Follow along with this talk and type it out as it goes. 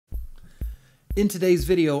In today's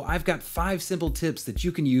video, I've got 5 simple tips that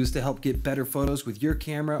you can use to help get better photos with your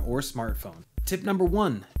camera or smartphone. Tip number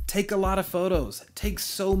 1, take a lot of photos. Take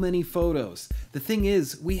so many photos. The thing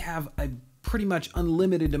is, we have a pretty much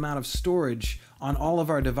unlimited amount of storage on all of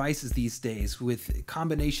our devices these days, with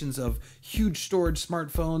combinations of huge storage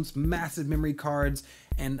smartphones, massive memory cards,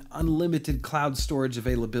 and unlimited cloud storage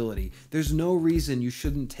availability. There's no reason you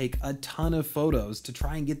shouldn't take a ton of photos to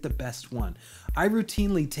try and get the best one. I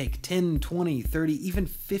routinely take 10, 20, 30, even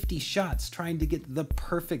 50 shots trying to get the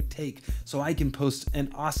perfect take so I can post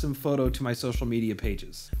an awesome photo to my social media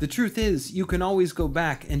pages. The truth is, you can always go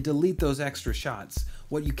back and delete those extra shots.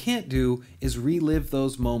 What you can't do is relive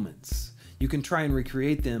those moments. You can try and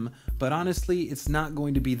recreate them, but honestly, it's not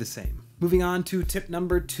going to be the same. Moving on to tip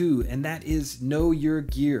number 2, and that is know your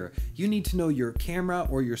gear. You need to know your camera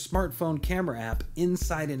or your smartphone camera app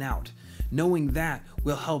inside and out. Knowing that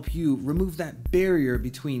will help you remove that barrier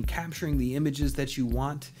between capturing the images that you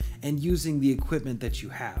want and using the equipment that you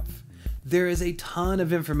have. There is a ton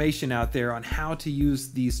of information out there on how to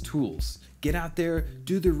use these tools. Get out there,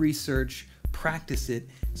 do the research, practice it,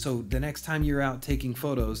 so the next time you're out taking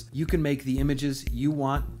photos, you can make the images you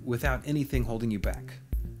want without anything holding you back.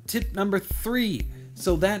 Tip number 3,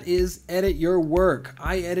 so that is edit your work.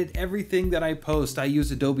 I edit everything that I post. I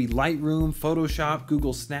use Adobe Lightroom, Photoshop,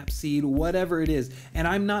 Google Snapseed, whatever it is. And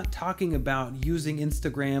I'm not talking about using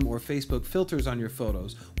Instagram or Facebook filters on your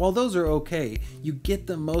photos. While those are okay, you get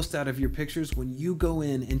the most out of your pictures when you go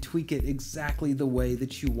in and tweak it exactly the way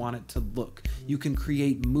that you want it to look. You can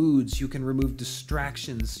create moods, you can remove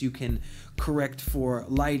distractions, you can correct for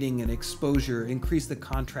lighting and exposure, increase the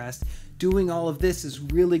contrast. Doing all of this is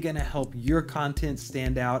really going to help your content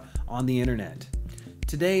stand out on the internet.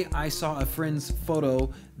 Today I saw a friend's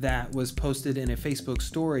photo that was posted in a Facebook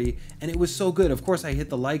story, and it was so good. Of course I hit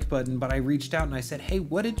the like button, but I reached out and I said, hey,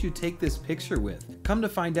 what did you take this picture with? Come to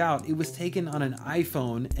find out, it was taken on an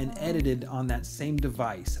iPhone and edited on that same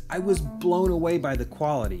device. I was blown away by the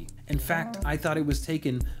quality. In fact, I thought it was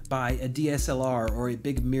taken by a DSLR or a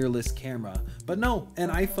big mirrorless camera. But no, an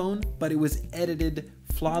iPhone, but it was edited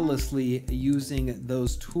flawlessly using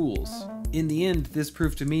those tools. In the end, this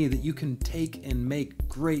proved to me that you can take and make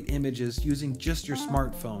great images using just your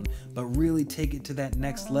smartphone, but really take it to that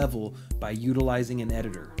next level by utilizing an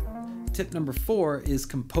editor. Tip number 4 is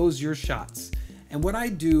compose your shots. And what I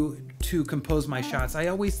do to compose my shots, I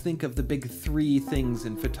always think of the big 3 things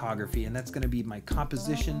in photography, and that's going to be my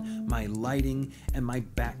composition, my lighting, and my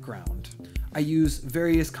background. I use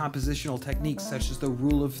various compositional techniques such as the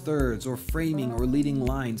rule of thirds or framing or leading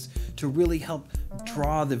lines to really help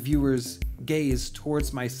draw the viewer's gaze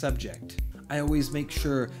towards my subject. I always make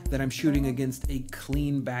sure that I'm shooting against a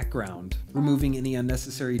clean background, removing any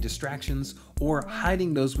unnecessary distractions or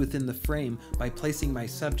hiding those within the frame by placing my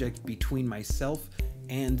subject between myself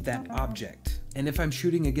and that object. And if I'm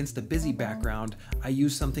shooting against a busy background, I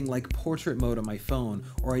use something like portrait mode on my phone,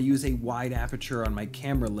 or I use a wide aperture on my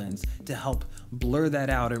camera lens to help blur that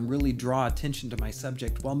out and really draw attention to my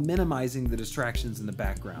subject while minimizing the distractions in the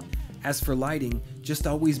background. As for lighting, just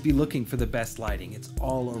always be looking for the best lighting. It's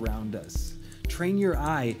all around us. Train your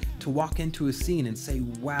eye to walk into a scene and say,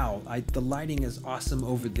 wow, the lighting is awesome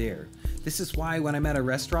over there. This is why when I'm at a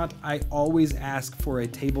restaurant, I always ask for a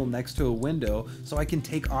table next to a window so I can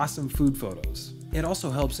take awesome food photos. It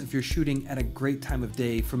also helps if you're shooting at a great time of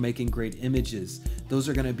day for making great images. Those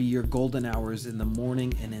are going to be your golden hours in the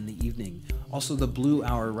morning and in the evening. Also the blue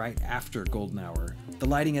hour right after golden hour. The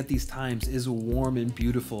lighting at these times is warm and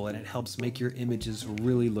beautiful, and it helps make your images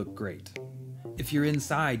really look great. If you're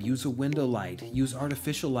inside, use a window light. Use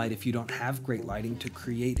artificial light if you don't have great lighting to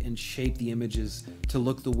create and shape the images to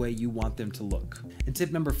look the way you want them to look. And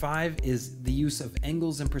tip number 5 is the use of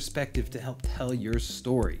angles and perspective to help tell your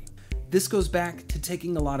story. This goes back to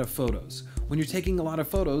taking a lot of photos. When you're taking a lot of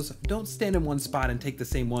photos, don't stand in one spot and take the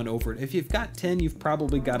same one over. If you've got 10, you've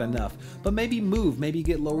probably got enough. But maybe move, maybe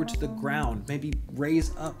get lower to the ground, maybe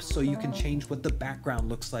raise up so you can change what the background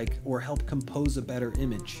looks like or help compose a better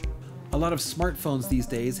image. A lot of smartphones these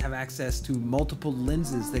days have access to multiple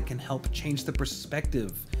lenses that can help change the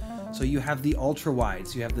perspective. So you have the ultra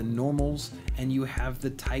wides, you have the normals, and you have the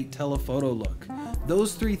tight telephoto look.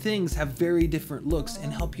 Those 3 things have very different looks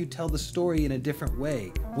and help you tell the story in a different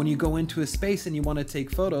way. When you go into a space and you want to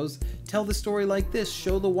take photos, tell the story like this.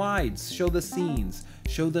 Show the wides, show the scenes,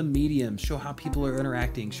 show the medium, show how people are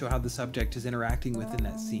interacting, show how the subject is interacting within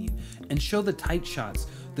that scene, and show the tight shots,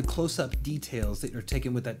 the close-up details that you're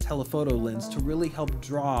taking with that telephoto lens to really help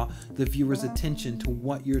draw the viewer's attention to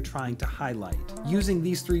what you're trying to highlight. Using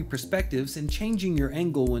these three perspectives and changing your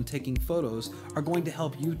angle when taking photos are going to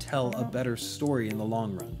help you tell a better story in the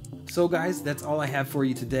long run. So guys, that's all I have for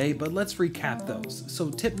you today, but let's recap those. So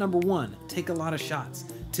tip number 1, take a lot of shots.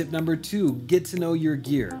 Tip number 2, get to know your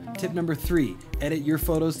gear. Tip number 3, edit your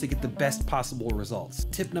photos to get the best possible results.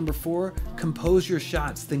 Tip number 4, compose your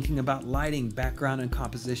shots thinking about lighting, background, and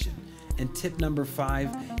composition. And tip number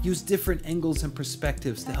 5, use different angles and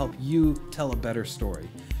perspectives to help you tell a better story.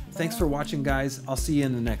 Thanks for watching, guys. I'll see you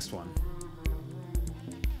in the next one.